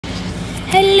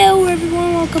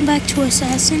everyone, welcome back to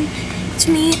Assassin. It's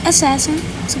me, Assassin.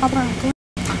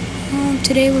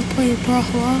 Today we're playing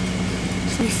Brawlhalla.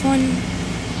 It's pretty fun.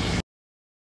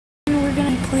 And we're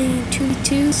gonna be playing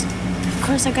 2v2s. Of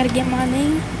course, I gotta get my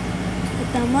name.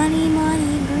 With the money,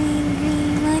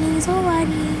 green money, so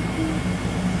money.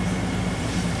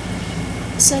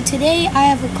 So today I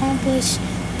have accomplished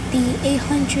the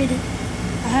 800.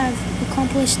 I have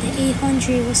accomplished the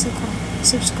 800. What's it called?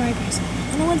 Subscribers.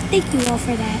 And I want to thank you all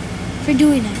for that, for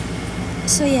doing that.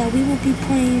 So yeah, we will be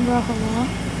playing Brawlhalla.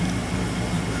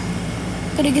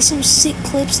 Gotta get some sick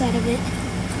clips out of it.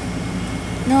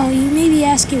 Now you may be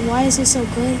asking, why is it so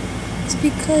good? It's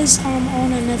because I'm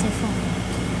on another phone.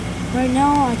 Right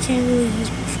now I can't really use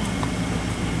my phone.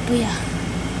 But yeah,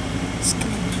 it's good.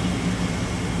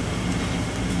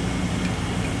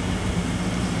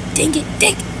 Dang it.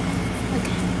 Okay.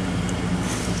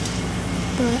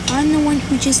 But I'm the one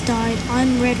who just died.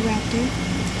 I'm Red Raptor.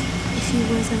 If you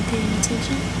wasn't paying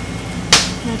attention.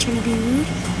 Not trying to be rude.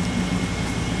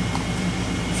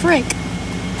 Frick.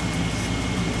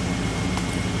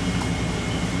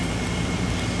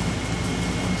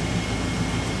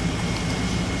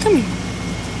 Come here.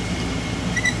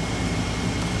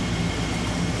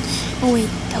 Oh wait,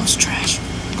 that was trash.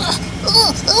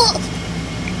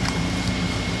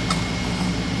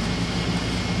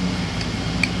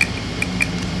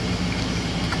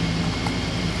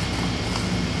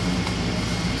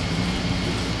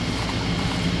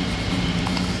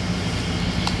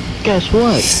 Guess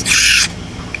what?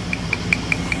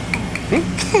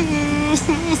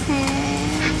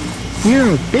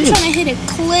 You're a bitch. I'm trying to hit a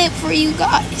clip for you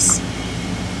guys.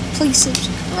 Please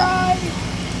subscribe.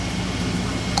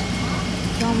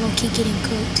 Y'all, I'm low-key getting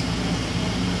cooked.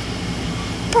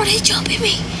 Bro, they jumping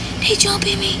me.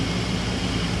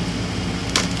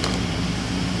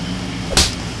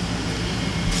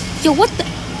 Yo, what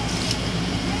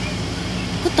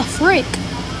the frick?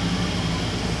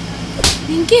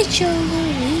 And get your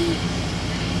money.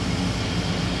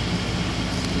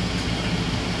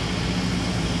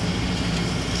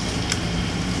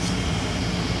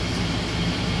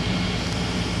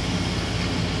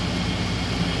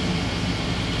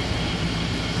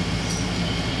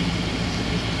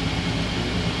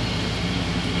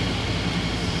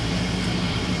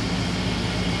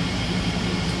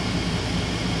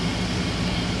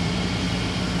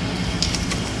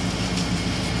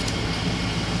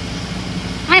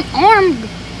 I'm armed.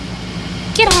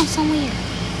 Get on somewhere.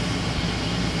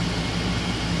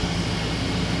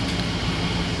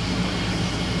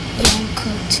 Yeah, I'm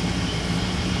cooked.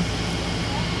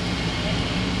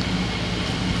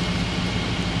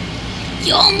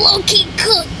 Yo, I'm low-key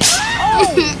cooked.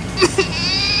 Oh.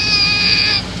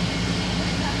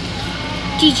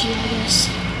 GG, I guess.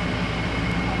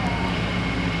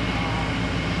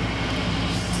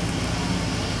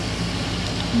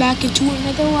 Back into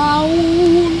another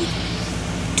round.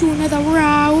 To another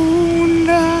round.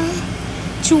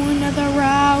 To another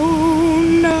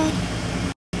round.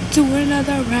 To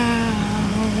another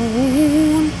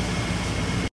round.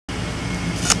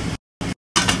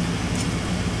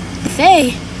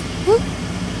 Hey.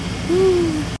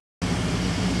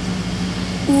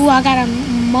 Ooh, I got a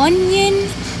Munion.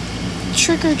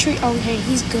 Trick or treat. Oh, hey,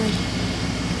 he's good.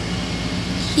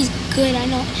 He's good, I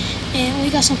know. And we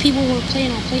got some people who are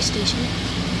playing on PlayStation.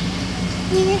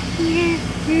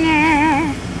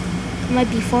 Might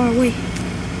be far away.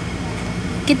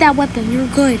 Get that weapon. You're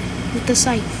good with the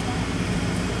scythe.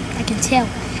 I can tell.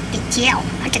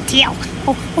 I can tell.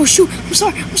 Oh shoot. I'm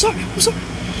sorry.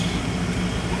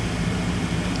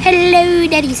 Hello,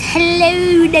 daddies.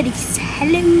 Hello.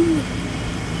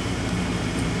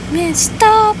 Man,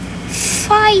 stop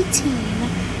fighting.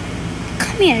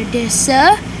 Come here, dear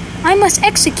sir. I must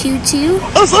execute you.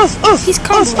 He's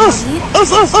comboing me.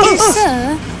 Yes,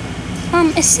 sir.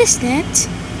 Assistant.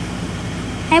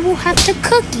 I will have to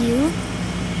cook you.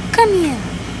 Come here.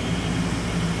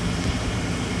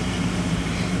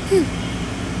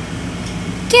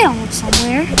 Get on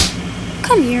somewhere.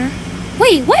 Come here.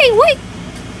 Wait.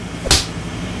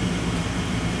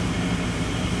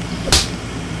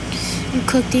 I'm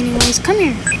cooked anyways. Come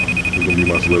here. It's gonna be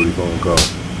my celebrity phone call.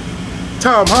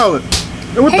 Tom Holland.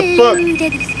 Man, what the fuck?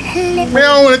 Hello. Man, I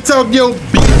don't want to talk to your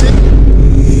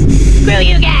bitch. Screw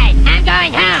you guys, I'm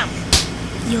going home.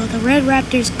 Yo, the Red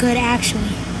Raptor's good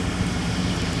actually.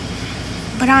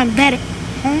 But I'm better.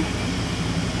 Huh?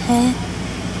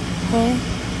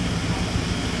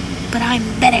 But I'm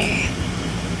better.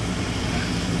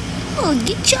 Oh,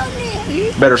 get your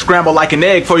nigga. Better scramble like an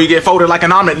egg before you get folded like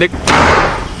an omelet, nigga.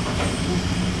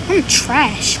 I'm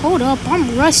trash. Hold up,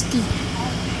 I'm rusty.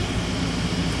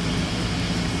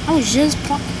 I was just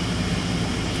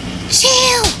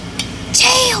chill.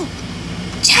 Chill.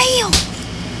 Chill.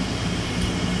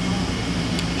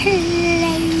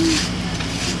 Hello.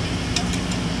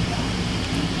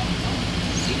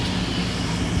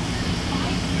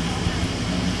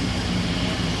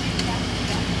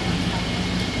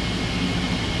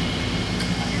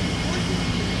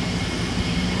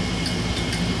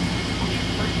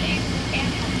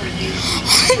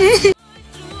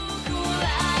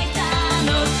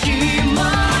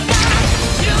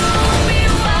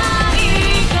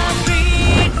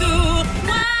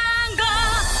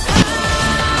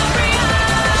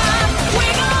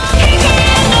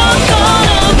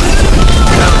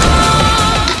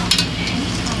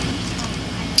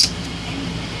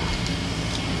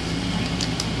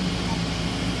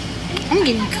 I'm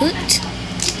getting cooked.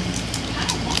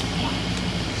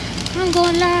 I'm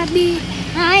going lobby.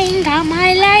 I ain't got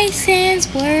my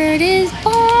license. Word is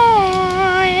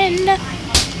bond.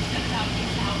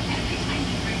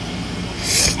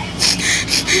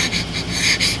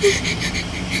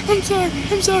 I'm sorry.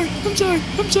 I'm sorry. I'm sorry.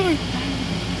 I'm sorry.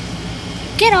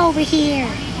 Get over here.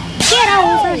 Get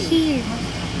over here.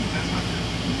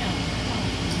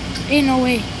 Ain't no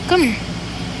way. Come here.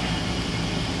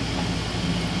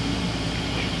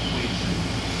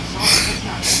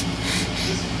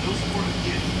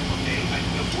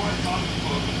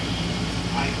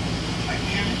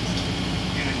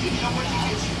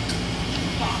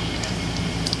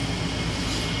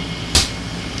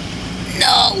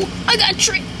 No, I got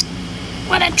tricked.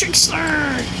 What a trickster!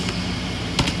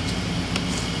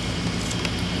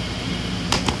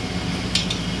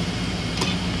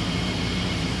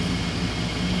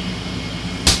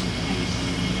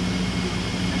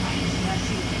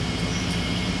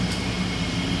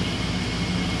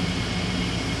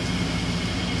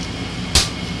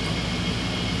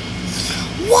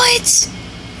 What?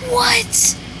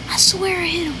 What? I swear I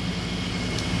hit him.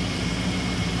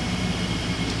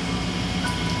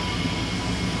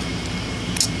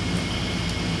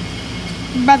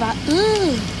 Brother,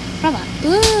 brother,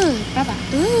 brother,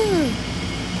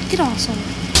 get on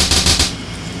somewhere.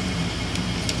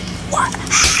 What?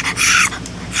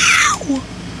 How?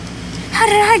 How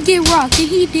did I get rocked? And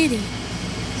he did it.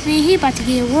 Man, he about to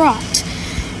get rocked.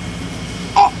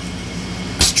 Oh,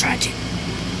 it's tragic.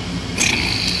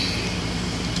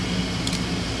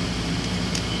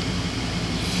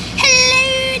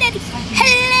 Hello, Daddy.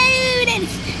 Hello, Daddy.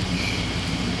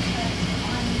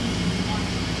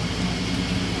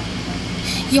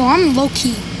 Yo, I'm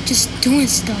low-key just doing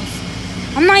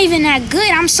stuff. I'm not even that good.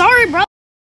 I'm sorry, bro.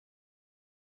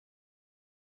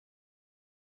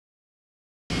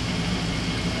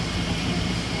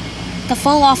 The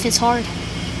fall off is hard.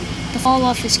 The fall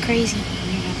off is crazy.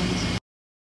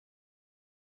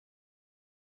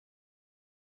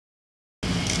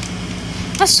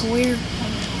 I swear.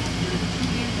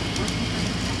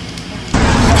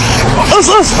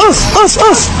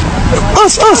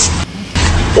 Us!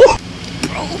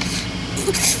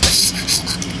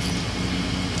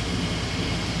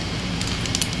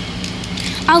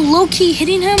 I'm low-key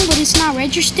hitting him, but it's not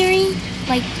registering.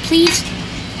 Like, please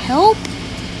help.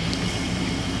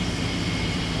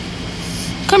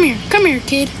 Come here,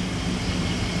 kid.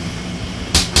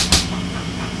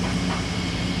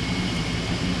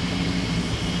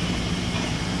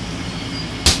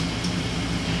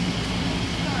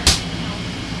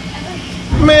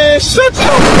 Man, shut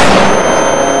up!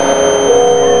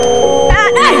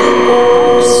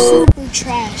 Super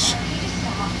trash.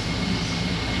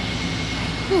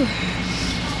 Whew.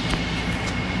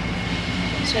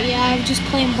 So yeah, I'm just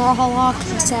playing Brawlhalla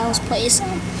because I said I was playing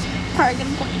some. Probably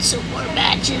gonna play 2 more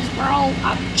matches, bro.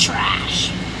 I'm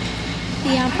trash.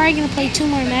 Yeah, I'm probably gonna play 2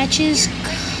 more matches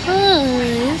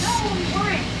cause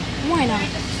why not?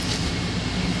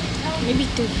 Maybe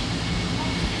 3.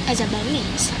 As a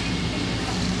bonus.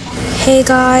 Hey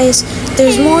guys,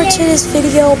 there's more to this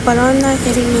video, but I'm not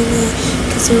editing it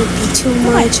because it would be too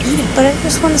much. But I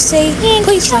just want to say,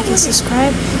 please like and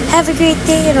subscribe. Have a great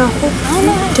day, and I hope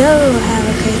you do have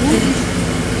a great day.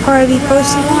 Probably be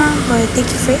posting more, but thank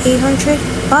you for 800.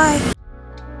 Bye.